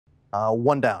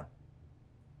One down.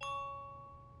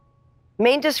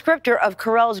 Main descriptor of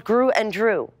Carell's Grew and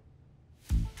Drew.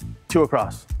 Two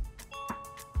across.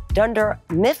 Dunder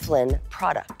Mifflin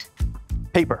product.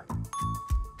 Paper.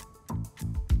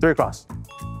 Three across.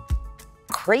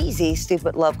 Crazy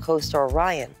Stupid Love co-star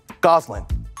Ryan. Gosling.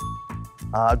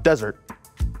 Desert.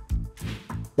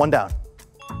 One down.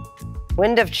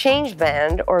 Wind of Change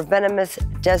Band or venomous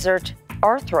desert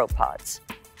arthropods.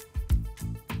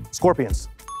 Scorpions.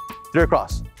 Three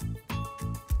across.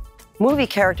 Movie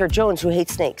character Jones who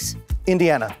hates snakes.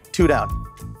 Indiana. Two down.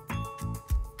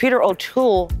 Peter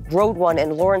O'Toole rode one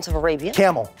in Lawrence of Arabia.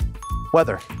 Camel.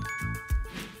 Weather.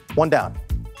 One down.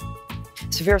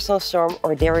 Severe snowstorm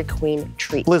or Dairy Queen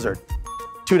treat. Blizzard.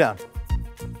 Two down.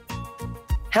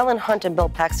 Helen Hunt and Bill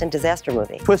Paxton disaster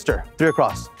movie. Twister. Three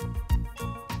across.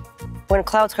 When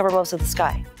clouds cover most of the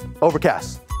sky.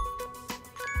 Overcast.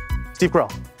 Steve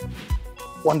Carell.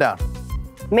 One down.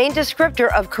 Main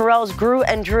descriptor of Carell's Grew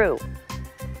and Drew.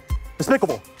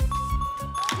 Despicable.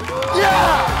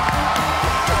 Yeah!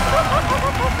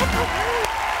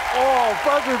 Oh,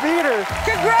 buzzer beater.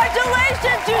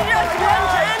 Congratulations, you just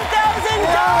won $10,000!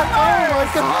 Oh my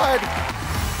God.